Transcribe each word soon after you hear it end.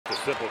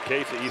simple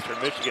case of Eastern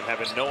Michigan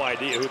having no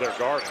idea who they're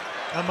guarding.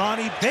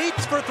 Emoni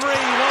Bates for three.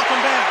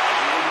 Welcome back.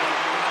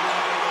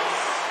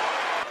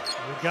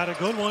 We've got a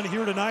good one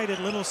here tonight at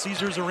Little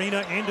Caesars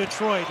Arena in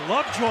Detroit.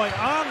 Lovejoy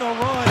on the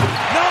run.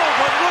 No,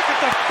 but look at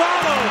the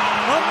follow.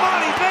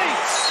 Emoni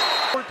Bates.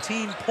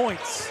 14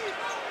 points.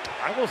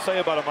 I will say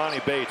about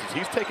Emoni Bates is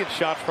he's taking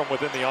shots from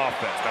within the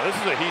offense. Now this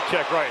is a heat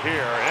check right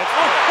here. And it's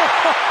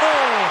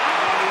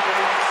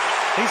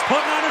he's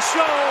putting on a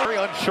show. Very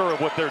unsure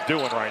of what they're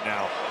doing right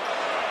now.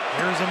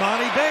 Here's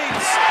Emoni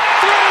Bates.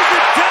 Throws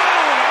it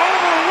down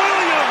over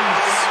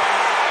Williams.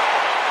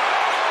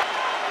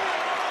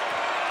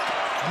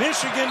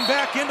 Michigan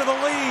back into the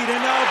lead,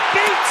 and now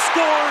Bates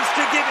scores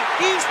to give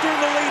Eastern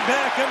the lead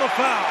back in the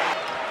foul.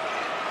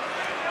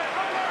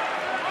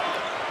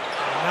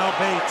 And now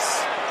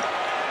Bates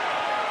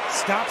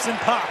stops and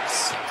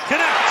pops,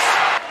 connects.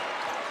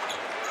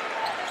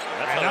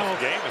 That's how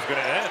this game is going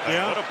to end.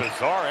 Yeah. What a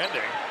bizarre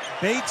ending.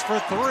 Bates for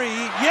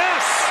three,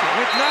 yes,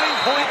 with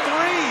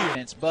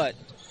 9.3. But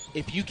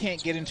if you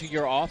can't get into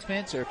your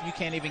offense, or if you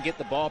can't even get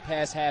the ball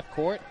past half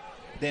court,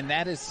 then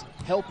that is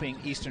helping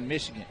Eastern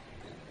Michigan.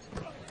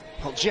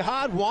 Well,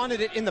 Jihad wanted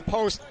it in the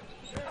post.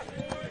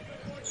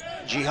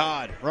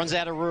 Jihad runs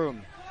out of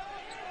room.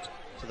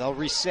 So they'll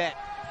reset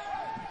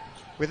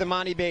with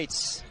Emoni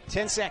Bates.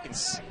 10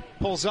 seconds.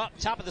 Pulls up,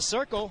 top of the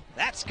circle.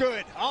 That's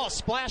good. Oh,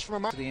 splash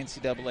from Emoni. The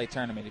NCAA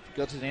tournament. If you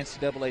go to the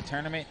NCAA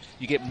tournament,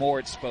 you get more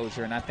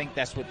exposure, and I think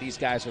that's what these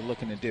guys are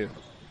looking to do.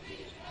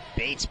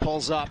 Bates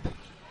pulls up.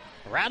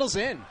 Rattles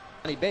in.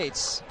 Emoni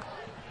Bates.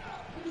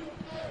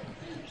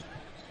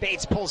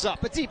 Bates pulls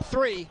up. A deep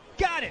three.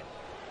 Got it.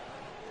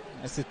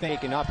 That's the thing.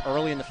 Taken up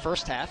early in the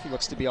first half. He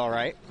looks to be all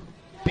right.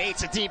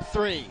 Bates, a deep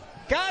three.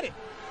 Got it.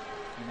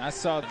 And I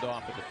saw it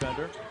off the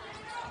defender.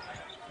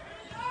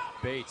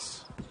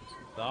 Bates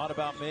thought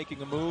about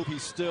making a move. He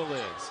still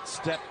is.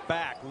 Step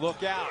back.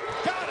 Look out.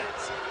 Got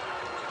it.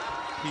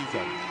 He's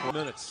up 4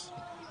 minutes.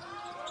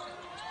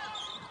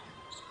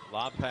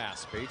 Lob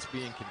pass. Bates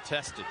being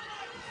contested.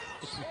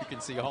 You can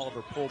see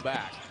Oliver pull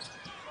back.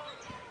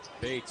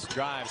 Bates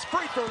drives.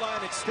 Free throw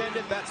line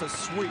extended. That's a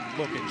sweet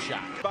looking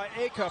shot by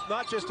Acuff,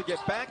 not just to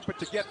get back, but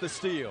to get the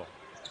steal.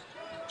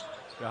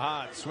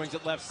 Jihad swings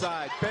it left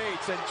side.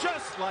 Bates, and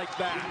just like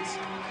that.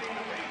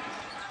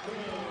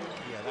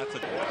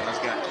 That's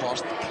got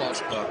crossed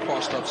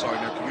up,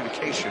 in their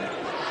communication.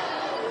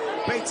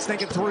 Bates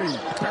thinking three.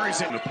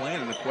 Buries it in the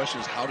plan, and the question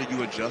is, how do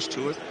you adjust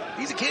to it?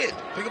 He's a kid.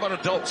 Think about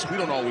adults. We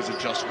don't always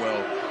adjust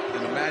well.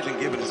 And imagine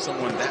giving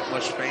someone that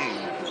much fame.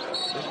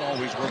 It doesn't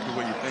always work the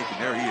way you think,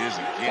 and there he is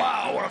again.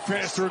 Wow, what a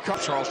finish through.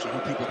 Charleston, who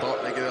people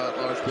thought they get out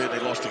large bid. They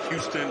lost to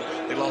Houston.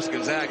 They lost to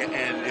Gonzaga.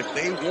 And if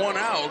they won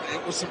out,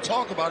 it was some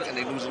talk about it, and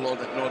they lose to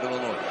Northern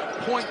Illinois.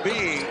 Point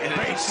being, and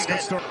Bates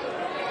gets started.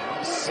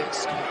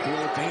 6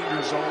 cool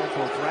danger zone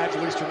for a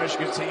fragile Eastern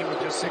Michigan team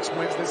with just 6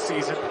 wins this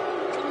season.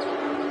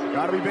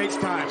 Got to be Bates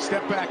time.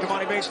 Step back.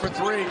 Emoni Bates for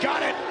three.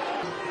 Got it.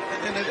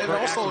 And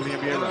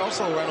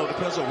also, Randall,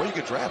 depends on where you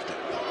get drafted.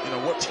 You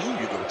know, what team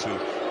you go to,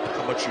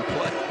 how much you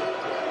play.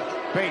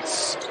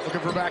 Bates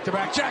looking for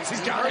back-to-back.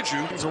 Jackson's got it.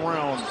 He's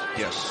around.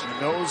 Yes.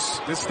 He knows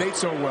this state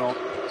so well.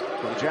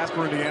 From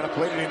Jasper, Indiana,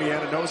 played in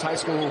Indiana, knows high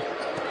school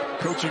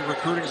coaching,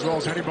 recruiting as well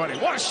as anybody.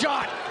 What a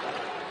shot!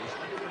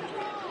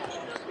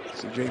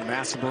 C.J.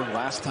 Massenberg,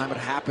 last time it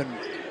happened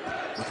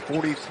with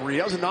 43.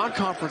 That was a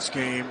non-conference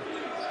game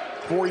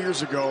 4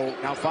 years ago,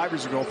 now 5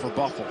 years ago for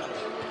Buffalo.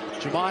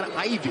 Jamon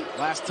Ivey,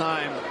 last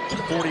time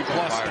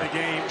 40-plus in a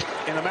game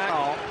in the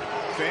match.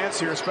 Fans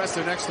here,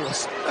 especially next to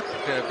us,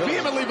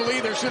 vehemently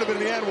believe there should have been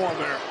the end one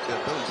there.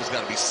 Yeah, Billy's just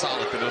got to be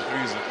solid for no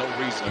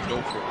reason to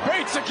go for it.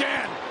 Bates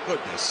again!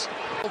 Goodness.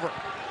 Over.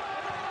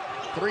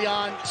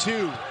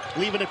 3-on-2,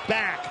 leaving it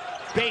back.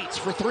 Bates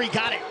for three,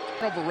 got it.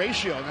 Turnover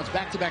ratio, and that's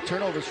back-to-back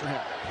turnovers for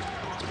him.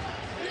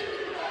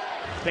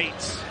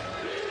 Bates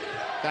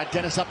got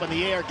Dennis up in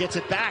the air, gets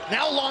it back,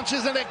 now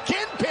launches, and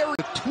again Perry.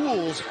 The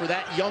tools for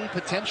that young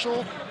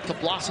potential to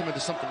blossom into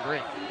something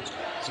great.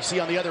 As you see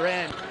on the other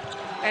end,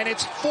 and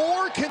it's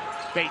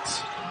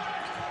Bates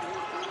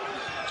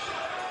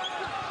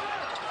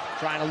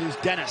trying to lose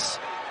Dennis.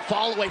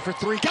 Fall away for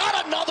three,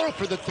 got another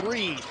for the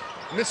three.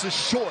 Misses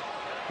short.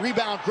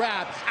 Rebound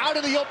grab, out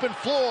of the open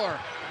floor.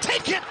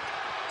 Take it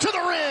to the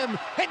rim,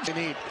 and you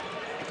need.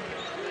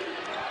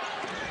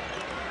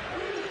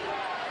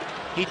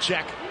 Heat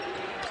check.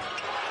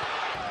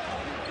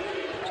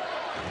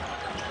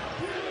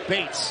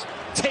 Bates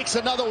takes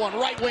another one,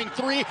 right wing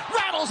three,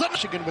 rattles it.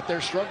 Michigan with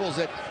their struggles,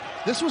 that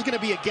this was going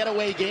to be a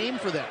getaway game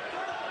for them.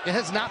 It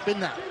has not been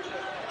that.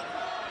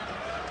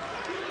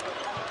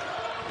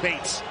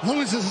 Bates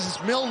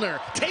loses Milner,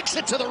 takes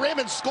it to the rim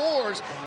and scores.